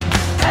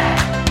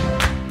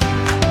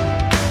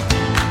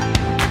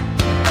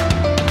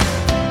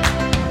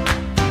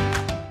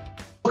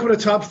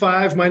Welcome to Top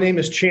 5. My name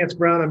is Chance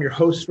Brown. I'm your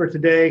host for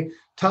today.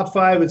 Top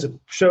 5 is a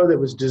show that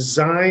was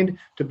designed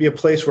to be a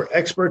place where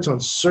experts on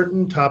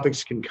certain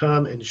topics can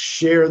come and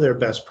share their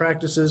best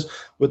practices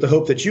with the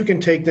hope that you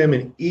can take them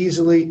and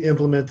easily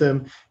implement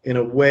them in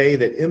a way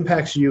that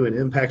impacts you and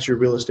impacts your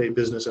real estate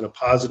business in a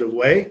positive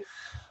way.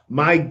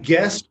 My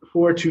guest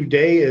for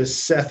today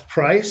is Seth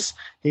Price.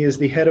 He is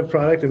the head of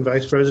product and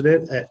vice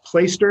president at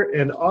Playster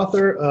and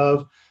author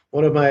of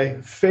one of my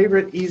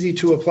favorite easy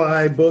to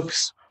apply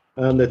books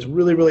that's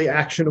really, really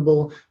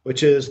actionable,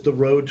 which is The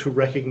Road to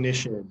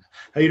Recognition.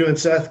 How you doing,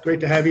 Seth? Great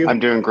to have you.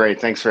 I'm doing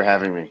great. Thanks for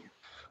having me.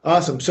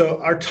 Awesome.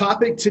 So our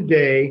topic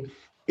today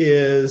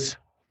is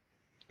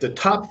the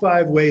top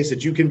 5 ways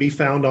that you can be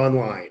found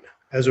online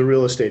as a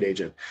real estate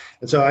agent.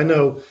 And so I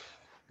know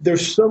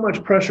there's so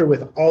much pressure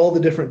with all the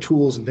different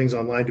tools and things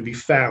online to be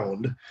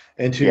found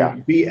and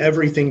to be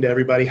everything to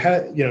everybody.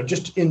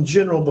 Just in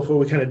general, before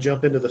we kind of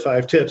jump into the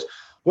 5 tips,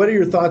 what are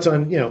your thoughts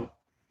on,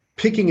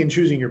 picking and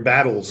choosing your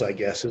battles, I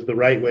guess, is the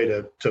right way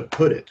to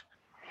put it?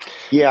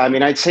 Yeah, I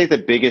mean, I'd say the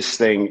biggest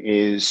thing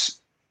is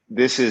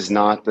this is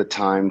not the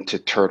time to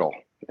turtle.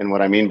 And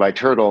what I mean by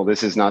turtle,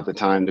 this is not the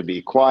time to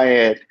be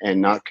quiet and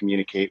not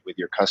communicate with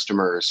your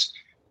customers.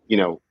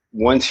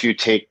 Once you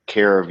take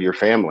care of your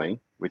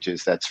family,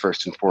 that's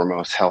first and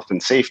foremost health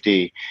and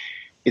safety,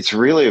 it's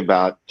really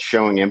about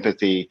showing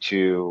empathy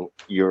to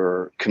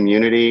your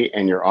community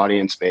and your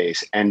audience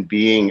base and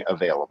being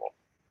available.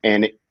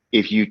 And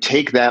if you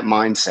take that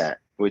mindset,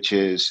 which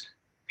is,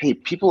 hey,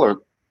 people are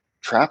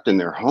trapped in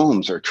their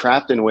homes or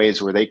trapped in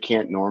ways where they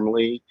can't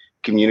normally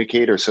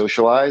communicate or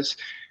socialize,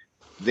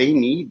 they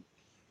need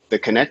the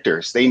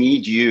connectors. They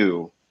need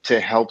you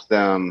to help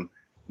them,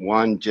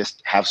 1,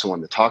 just have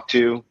someone to talk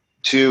to,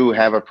 2,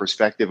 have a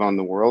perspective on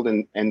the world,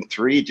 and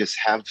 3, just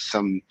have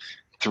some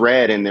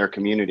thread in their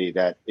community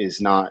that's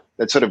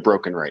sort of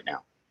broken right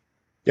now.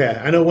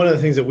 Yeah, I know one of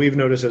the things that we've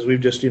noticed as we've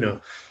just,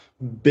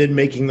 been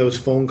making those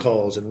phone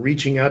calls and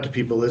reaching out to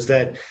people is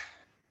that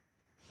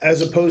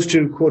as opposed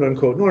to quote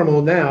unquote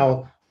normal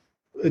now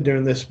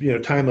during this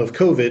time of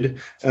COVID,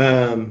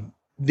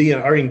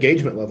 our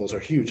engagement levels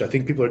are huge. I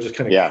think people are just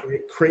kind of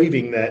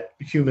craving that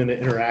human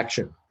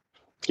interaction.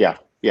 Yeah,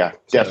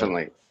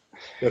 definitely.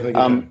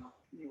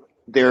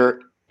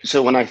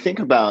 So when I think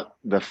about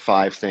the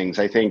 5 things,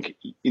 I think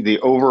the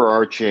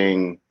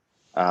overarching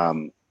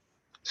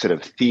sort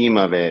of theme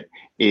of it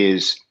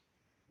is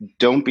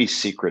don't be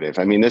secretive.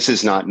 I mean, this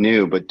is not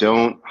new, but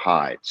don't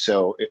hide.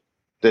 So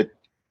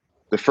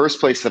the first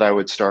place that I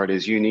would start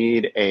is you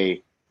need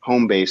a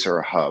home base or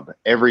a hub.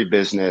 Every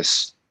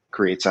business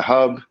creates a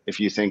hub. If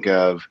you think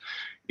of,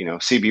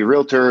 CB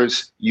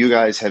Realtors, you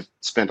guys have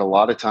spent a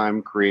lot of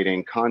time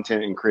creating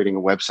content and creating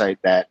a website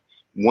that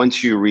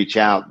once you reach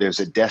out, there's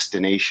a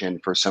destination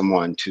for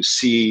someone to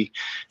see,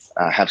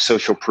 have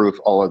social proof,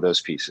 all of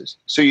those pieces.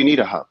 So you need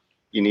a hub.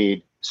 You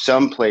need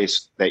some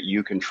place that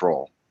you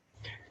control.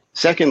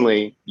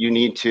 Secondly, you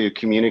need to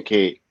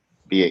communicate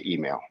via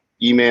email.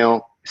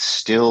 Email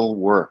still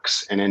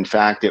works. And in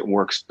fact, it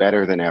works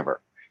better than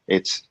ever.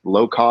 It's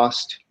low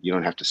cost. You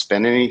don't have to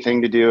spend anything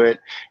to do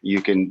it.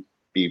 You can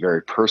be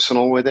very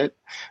personal with it.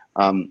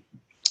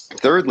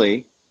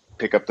 Thirdly,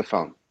 pick up the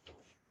phone.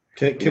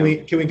 Can we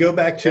go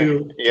back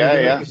to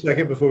a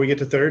second before we get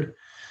to third?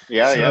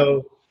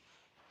 So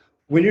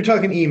when you're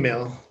talking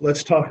email,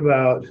 let's talk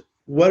about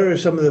what are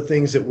some of the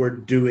things that we're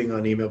doing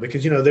on email,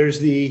 because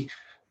there's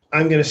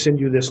I'm going to send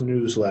you this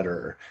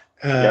newsletter,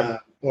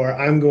 or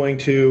I'm going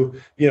to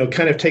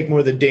kind of take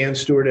more the Dan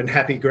Stewart and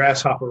Happy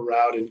Grasshopper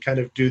route and kind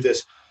of do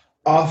this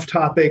off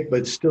topic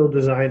but still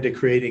designed to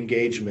create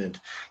engagement.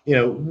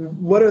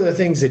 What are the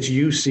things that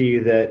you see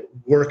that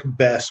work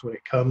best when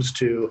it comes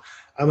to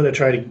I'm going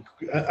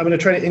to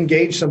try to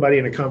engage somebody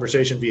in a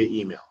conversation via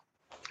email?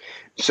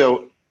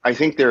 So I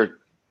think there are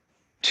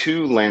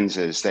 2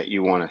 lenses that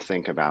you want to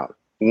think about.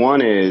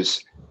 One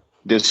is,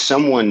 does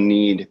someone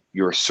need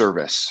your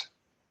service?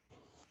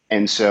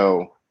 And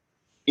so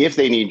if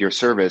they need your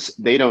service,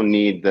 they don't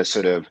need the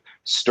sort of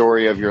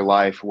story of your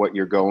life, what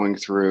you're going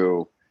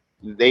through.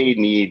 They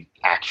need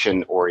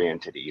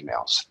action-oriented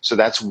emails. So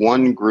that's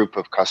one group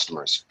of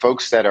customers,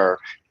 folks that are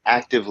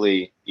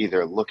actively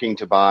either looking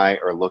to buy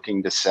or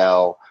looking to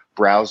sell,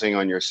 browsing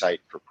on your site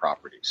for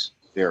properties.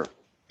 They're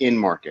in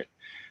market.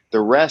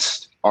 The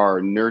rest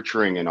are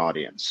nurturing an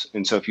audience.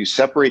 And so if you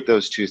separate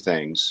those 2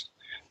 things,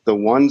 the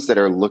ones that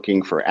are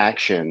looking for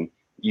action,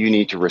 you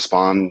need to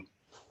respond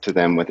to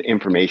them with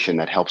information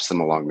that helps them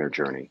along their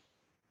journey.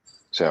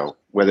 So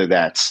whether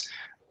that's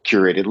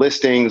curated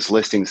listings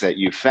that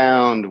you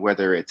found,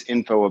 whether it's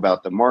info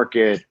about the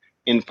market,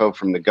 info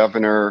from the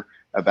governor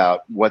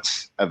about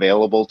what's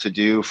available to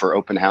do for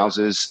open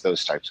houses,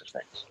 those types of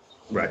things.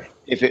 Right.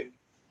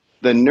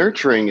 The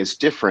nurturing is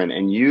different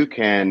and you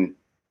can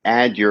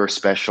add your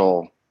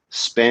special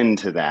spin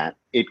to that.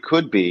 It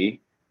could be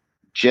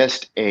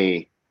just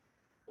and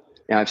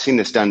I've seen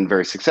this done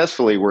very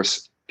successfully where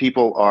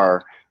people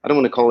are, I don't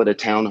want to call it a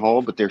town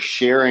hall, but they're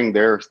sharing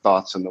their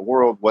thoughts on the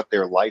world, what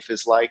their life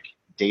is like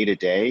day to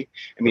day.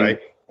 I mean,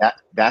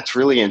 that's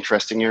really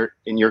interesting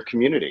in your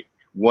community.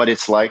 what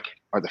it's like.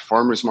 Are the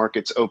farmers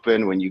markets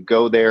open? When you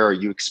go there, are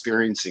you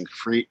experiencing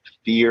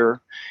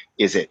fear?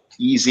 Is it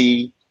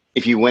easy?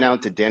 If you went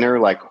out to dinner,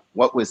 like,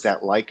 what was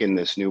that like in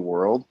this new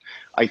world?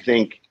 I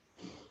think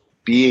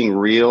being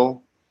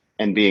real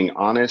and being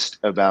honest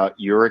about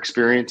your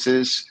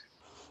experiences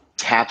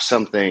tap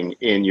something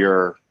in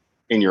your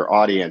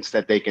audience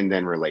that they can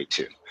then relate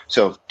to.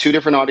 So two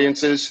different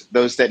audiences,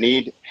 those that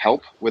need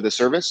help with a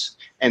service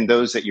and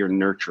those that you're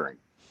nurturing.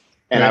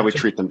 And I would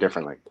treat them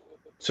differently.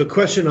 So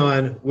question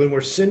on when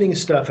we're sending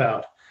stuff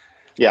out.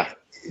 Yeah.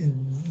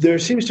 There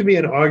seems to be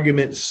an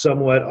argument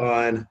somewhat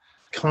on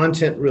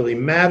content really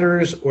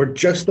matters or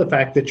just the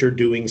fact that you're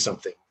doing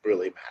something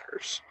really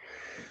matters.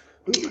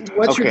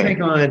 What's your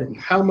take on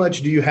how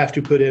much do you have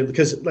to put in?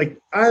 Because like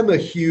I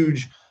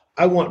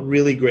want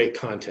really great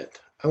content.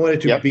 I want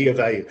it to be of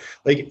value.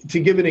 Like to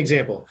give an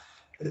example,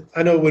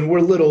 I know when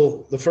we're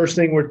little, the first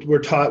thing we're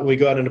taught when we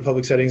go out into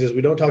public settings is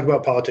we don't talk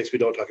about politics, we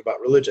don't talk about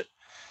religion.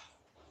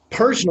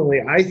 Personally,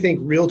 I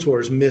think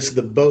realtors miss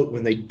the boat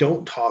when they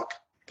don't talk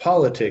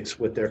politics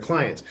with their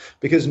clients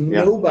because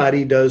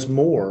nobody does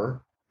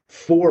more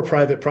for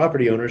private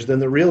property owners than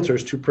the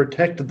realtors to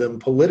protect them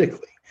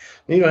politically.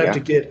 And you don't have to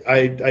get,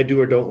 I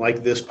do or don't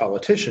like this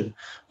politician,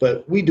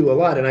 but we do a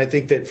lot. And I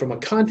think that from a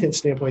content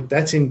standpoint,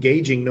 that's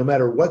engaging no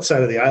matter what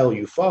side of the aisle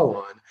you fall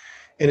on.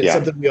 And it's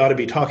something we ought to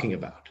be talking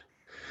about.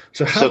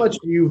 So how much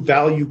do you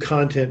value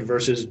content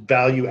versus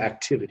value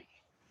activity?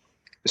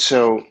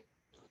 So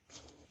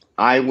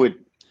I would,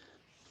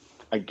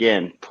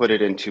 again, put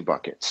it in two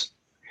buckets.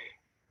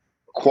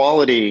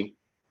 Quality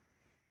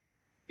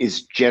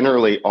is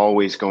generally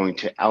always going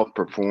to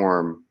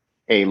outperform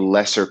a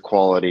lesser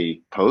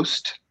quality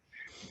post.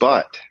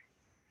 But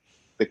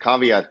the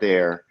caveat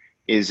there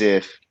is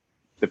if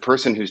the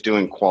person who's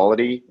doing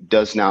quality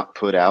does not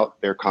put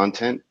out their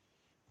content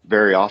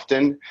very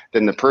often,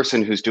 then the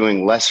person who's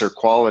doing lesser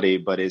quality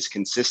but is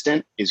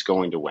consistent is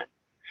going to win.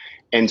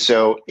 And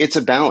so it's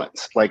a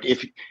balance. Like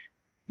if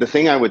the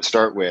thing I would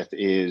start with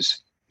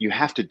is you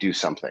have to do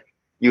something.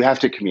 You have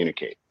to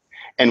communicate.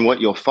 And what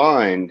you'll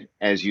find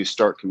as you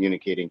start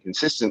communicating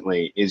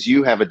consistently is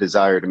you have a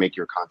desire to make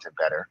your content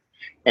better.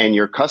 And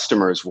your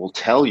customers will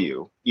tell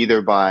you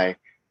either by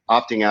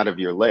opting out of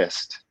your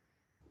list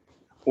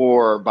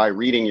or by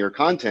reading your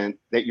content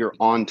that you're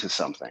on to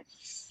something.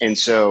 And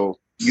so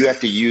you have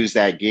to use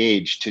that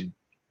gauge to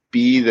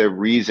be the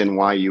reason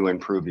why you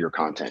improve your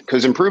content.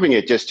 Because improving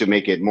it just to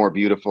make it more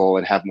beautiful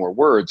and have more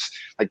words,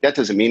 like that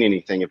doesn't mean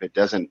anything if it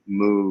doesn't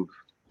move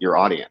your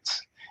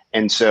audience.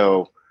 And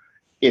so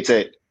it's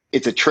a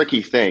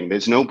tricky thing.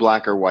 There's no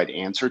black or white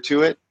answer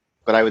to it,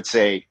 but I would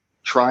say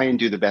try and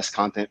do the best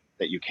content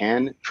that you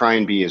can, try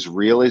and be as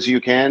real as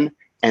you can,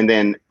 and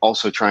then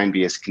also try and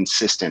be as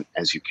consistent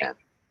as you can.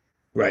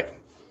 Right.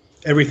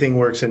 Everything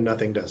works and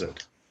nothing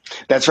doesn't.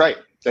 That's right.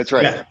 That's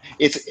right. Yeah.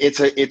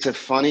 It's a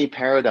funny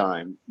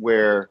paradigm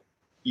where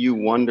you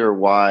wonder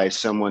why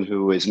someone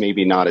who is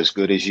maybe not as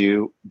good as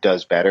you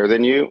does better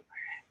than you.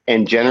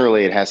 And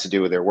generally it has to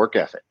do with their work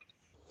ethic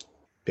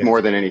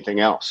more than anything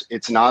else.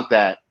 It's not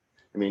that,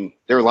 I mean,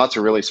 there are lots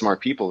of really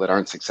smart people that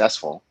aren't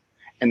successful.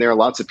 And there are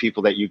lots of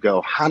people that you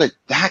go, how did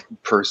that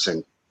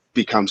person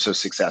become so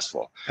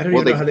successful? I don't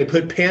even know how they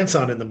put pants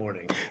on in the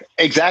morning.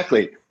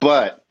 Exactly.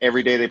 But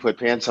every day they put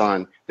pants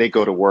on, they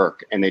go to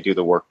work and they do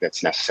the work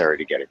that's necessary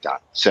to get it done.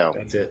 So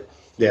that's it.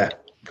 Yeah.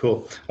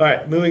 Cool. All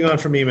right. Moving on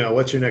from email.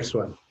 What's your next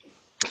one?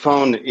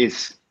 Phone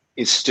is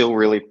still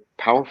really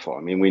powerful.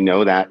 I mean, we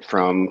know that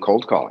from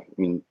cold calling. I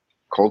mean,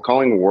 cold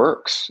calling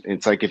works.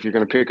 It's like if you're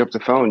going to pick up the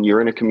phone, you're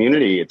in a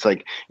community. It's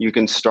like you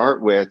can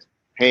start with,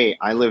 hey,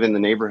 I live in the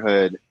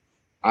neighborhood.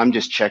 I'm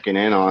just checking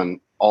in on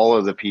all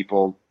of the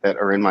people that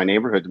are in my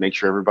neighborhood to make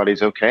sure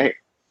everybody's okay.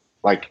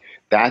 Like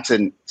that's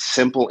a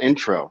simple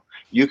intro.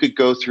 You could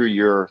go through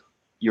your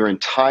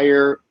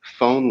entire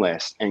phone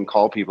list and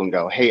call people and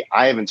go, hey,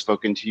 I haven't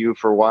spoken to you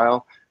for a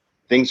while.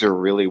 Things are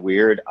really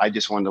weird. I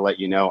just wanted to let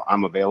you know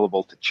I'm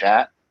available to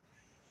chat.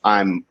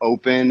 I'm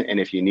open.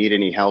 And if you need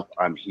any help,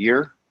 I'm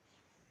here.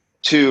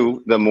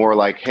 To the more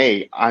like,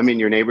 hey, I'm in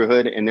your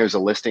neighborhood and there's a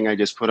listing I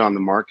just put on the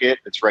market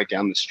that's right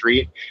down the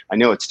street. I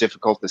know it's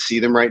difficult to see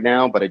them right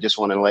now, but I just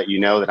want to let you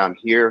know that I'm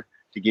here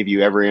to give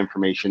you every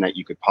information that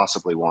you could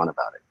possibly want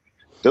about it.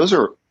 Those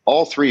are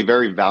all three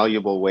very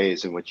valuable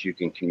ways in which you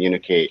can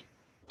communicate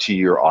to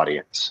your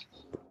audience.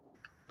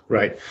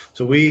 Right.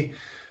 So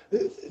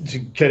to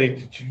kind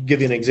of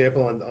give you an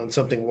example on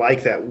something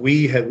like that,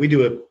 we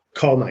do a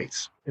call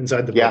nights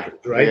inside the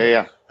brokerage, right?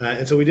 Yeah.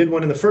 And so we did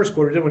one in the first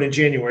quarter, did one in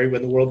January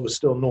when the world was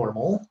still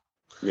normal.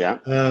 Yeah.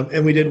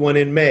 And we did one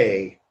in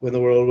May when the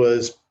world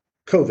was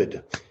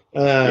COVID.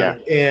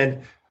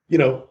 And, you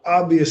know,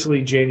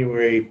 obviously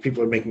January,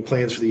 people are making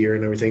plans for the year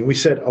and everything. We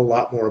set a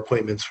lot more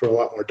appointments for a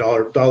lot more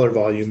dollar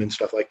volume and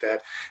stuff like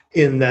that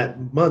in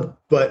that month.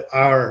 But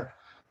our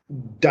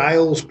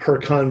dials per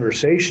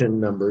conversation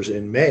numbers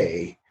in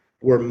May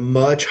were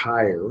much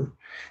higher.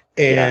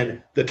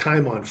 And the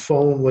time on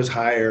phone was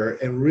higher.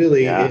 And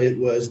really, it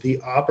was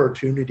the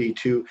opportunity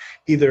to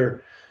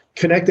either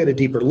connect at a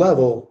deeper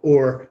level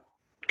or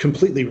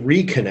completely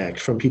reconnect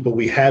from people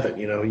we haven't.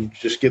 You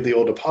just give the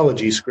old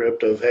apology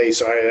script of, hey,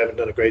 sorry, I haven't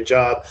done a great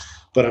job,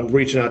 but I'm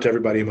reaching out to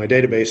everybody in my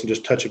database and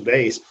just touching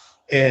base.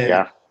 And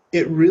Yeah.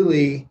 it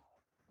really,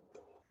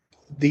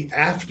 the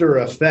after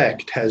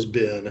effect has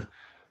been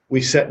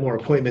we set more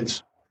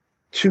appointments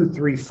 2,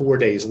 3, 4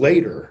 days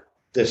later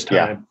this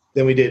Yeah. time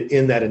than we did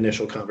in that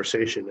initial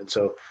conversation. And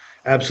so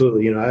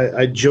absolutely,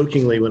 I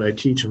jokingly, when I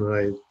teach and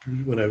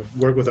when I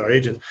work with our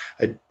agents,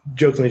 I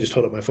jokingly just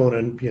hold up my phone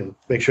and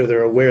make sure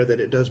they're aware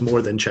that it does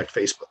more than check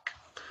Facebook.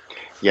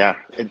 Yeah.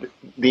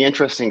 The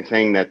interesting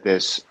thing that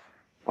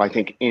I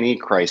think any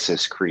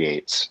crisis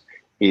creates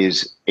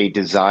is a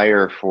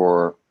desire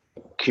for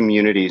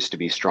communities to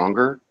be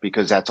stronger,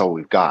 because that's all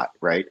we've got,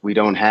 right? We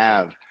don't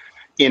have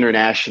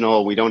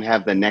international, we don't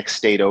have the next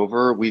state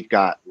over. We've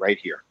got right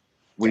here.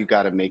 We've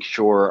got to make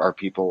sure our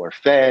people are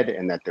fed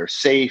and that they're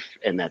safe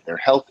and that they're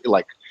healthy,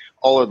 like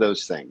all of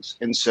those things.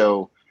 And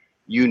so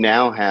you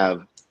now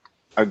have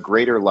a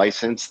greater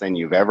license than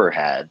you've ever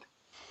had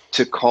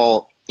to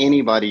call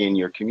anybody in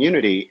your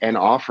community and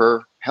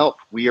offer help.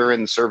 We are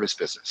in the service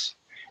business.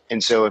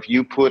 And so if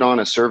you put on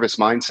a service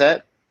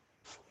mindset,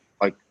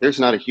 like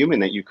there's not a human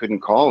that you couldn't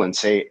call and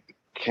say,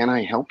 can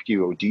I help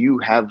you?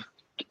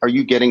 Are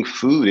you getting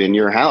food in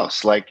your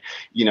house? Like,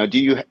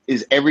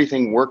 is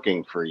everything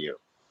working for you?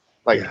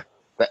 Like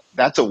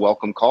that's a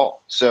welcome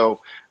call. So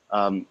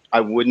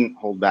I wouldn't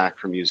hold back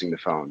from using the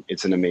phone.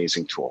 It's an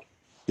amazing tool.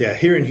 Yeah.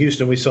 Here in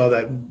Houston, we saw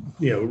that,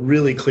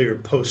 really clear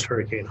post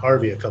Hurricane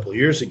Harvey a couple of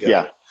years ago.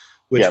 Yeah.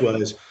 Which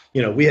was,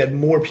 we had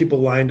more people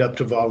lined up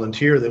to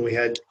volunteer than we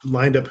had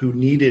lined up who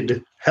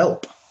needed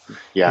help.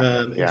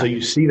 Yeah. And so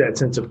you see that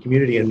sense of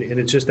community, and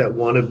it's just that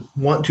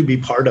want to be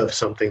part of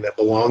something, that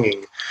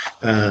belonging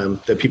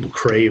that people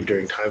crave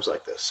during times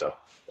like this. So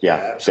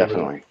yeah,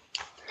 definitely.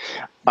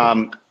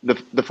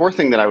 The fourth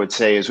thing that I would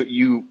say is what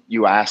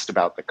you asked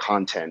about the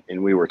content,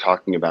 and we were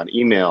talking about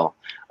email.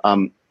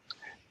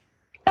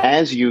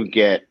 As you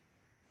get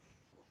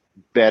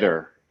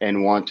better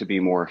and want to be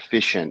more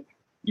efficient,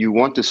 you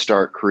want to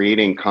start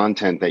creating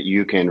content that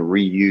you can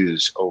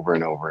reuse over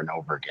and over and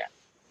over again.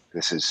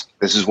 This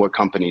is what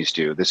companies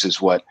do. This is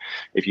what,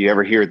 if you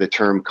ever hear the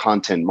term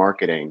content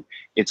marketing,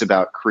 it's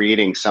about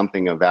creating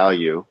something of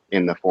value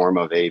in the form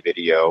of a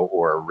video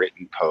or a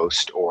written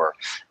post or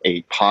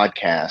a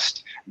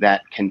podcast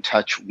that can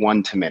touch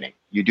one to many.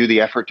 You do the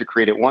effort to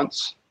create it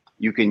once,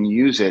 you can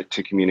use it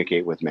to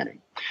communicate with many.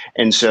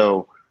 And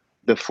so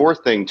the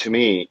fourth thing to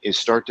me is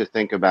start to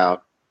think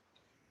about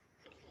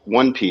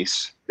one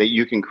piece that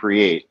you can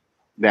create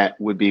that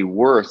would be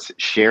worth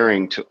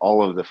sharing to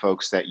all of the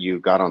folks that you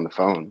got on the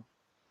phone.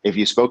 If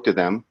you spoke to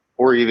them,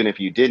 or even if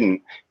you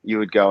didn't, you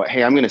would go,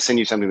 hey, I'm going to send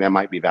you something that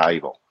might be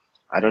valuable.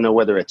 I don't know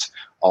whether it's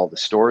all the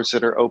stores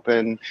that are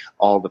open,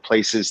 all the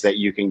places that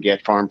you can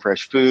get farm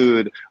fresh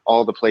food,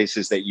 all the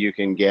places that you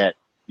can get,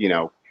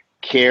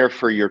 care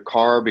for your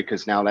car,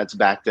 because now that's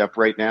backed up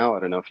right now. I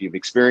don't know if you've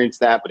experienced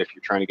that, but if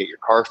you're trying to get your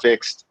car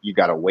fixed, you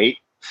got to wait.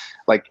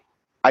 Like,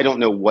 I don't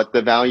know what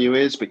the value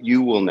is, but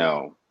you will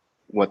know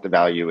what the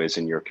value is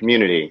in your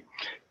community.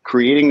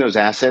 Creating those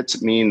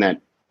assets mean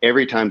that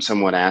every time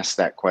someone asks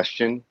that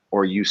question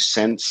or you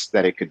sense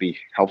that it could be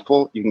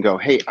helpful, you can go,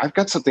 hey, I've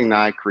got something that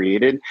I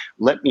created.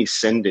 Let me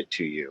send it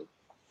to you.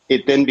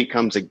 It then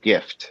becomes a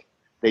gift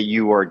that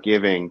you are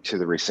giving to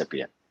the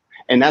recipient.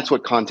 And that's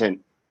what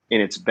content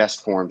in its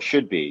best form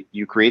should be.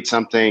 You create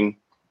something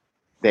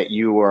that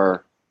you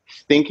are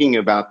thinking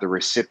about the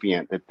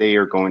recipient, that they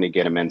are going to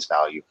get immense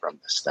value from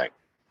this thing.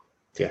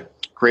 Yeah.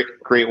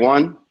 Create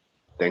one,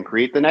 then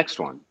create the next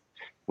one.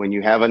 When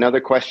you have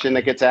another question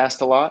that gets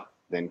asked a lot,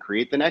 then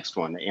create the next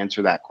one to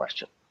answer that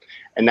question.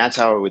 And that's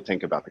how I would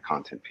think about the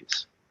content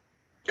piece.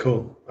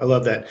 Cool. I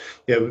love that.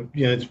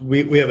 Yeah.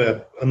 We have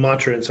a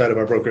mantra inside of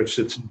our brokerage.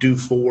 It's do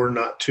for,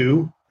 not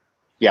to.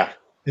 Yeah.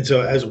 And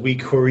so as we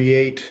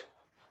create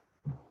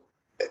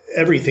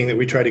everything that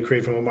we try to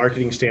create from a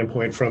marketing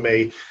standpoint, from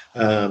a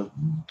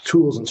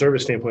tools and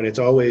service standpoint, it's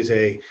always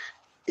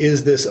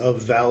is this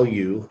of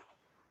value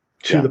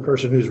to the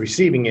person who's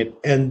receiving it?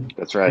 And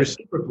that's right.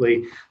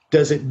 Reciprocally,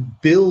 does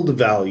it build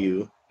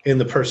value in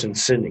the person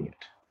sending it?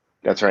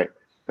 That's right.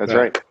 That's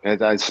right.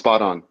 That's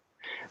spot on.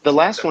 The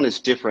last one is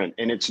different,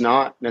 and it's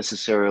not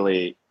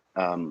necessarily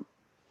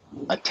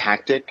a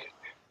tactic,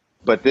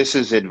 but this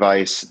is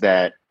advice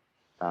that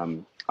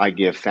I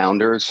give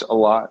founders a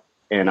lot,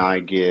 and I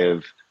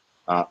give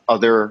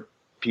other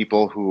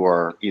people who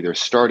are either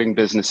starting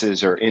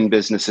businesses or in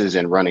businesses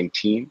and running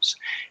teams,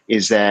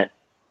 is that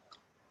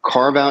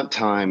carve out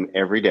time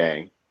every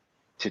day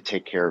to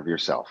take care of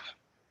yourself,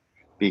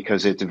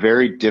 because it's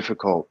very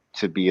difficult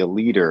to be a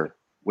leader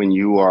when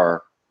you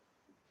are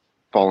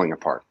falling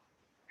apart.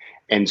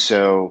 And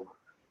so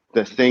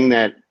the thing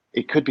that,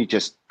 it could be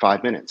just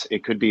 5 minutes.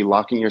 It could be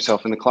locking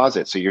yourself in the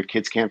closet so your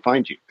kids can't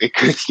find you. It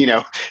could,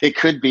 it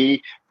could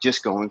be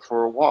just going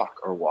for a walk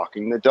or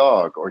walking the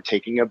dog or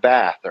taking a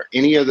bath or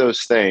any of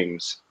those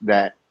things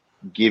that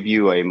give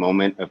you a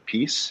moment of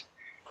peace.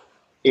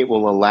 It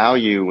will allow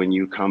you, when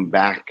you come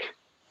back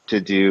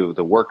to do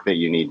the work that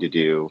you need to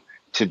do,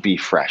 to be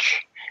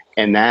fresh.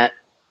 And that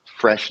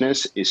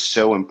freshness is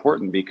so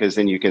important because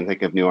then you can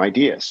think of new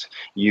ideas.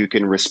 You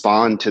can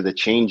respond to the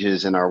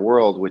changes in our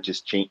world, which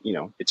is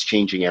it's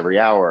changing every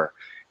hour.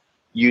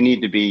 You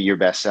need to be your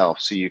best self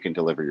so you can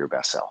deliver your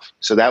best self.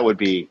 So that would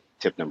be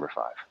tip number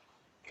 5.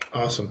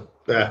 Awesome.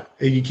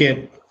 You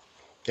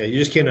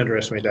just can't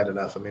underestimate that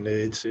enough. I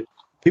mean,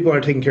 people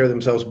aren't taking care of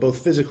themselves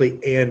both physically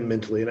and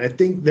mentally. And I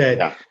think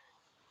that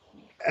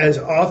as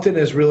often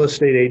as real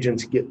estate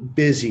agents get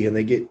busy and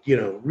they get,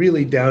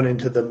 really down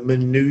into the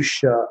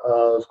minutia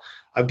of,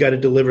 I've got to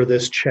deliver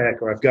this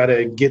check, or I've got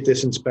to get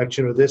this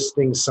inspection, or this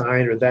thing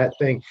signed, or that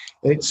thing.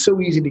 And it's so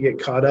easy to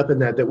get caught up in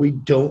that we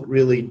don't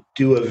really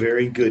do a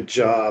very good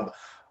job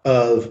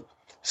of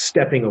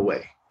stepping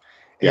away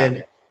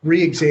and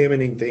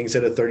re-examining things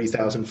at a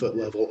 30,000 foot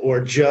level, or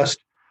just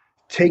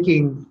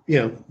taking,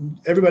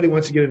 everybody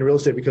wants to get into real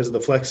estate because of the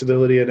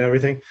flexibility and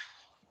everything.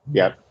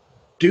 Yep.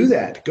 Do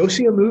that. Go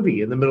see a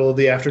movie in the middle of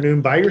the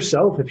afternoon by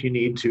yourself if you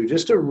need to,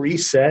 just to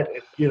reset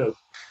and,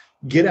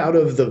 get out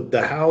of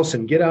the house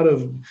and get out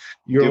of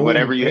your do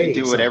whatever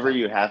own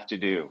you have to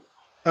do.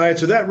 All right.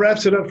 So that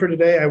wraps it up for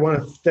today. I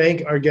want to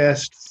thank our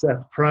guest,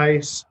 Seth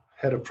Price,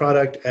 head of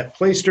product at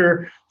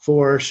Playster,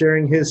 for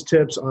sharing his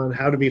tips on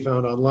how to be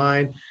found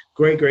online.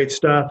 Great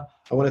stuff.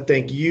 I want to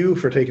thank you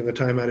for taking the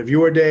time out of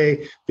your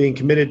day, being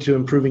committed to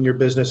improving your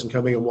business, and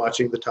coming and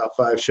watching the Top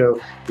 5 show.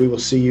 We will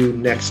see you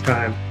next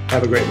time.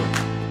 Have a great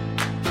one.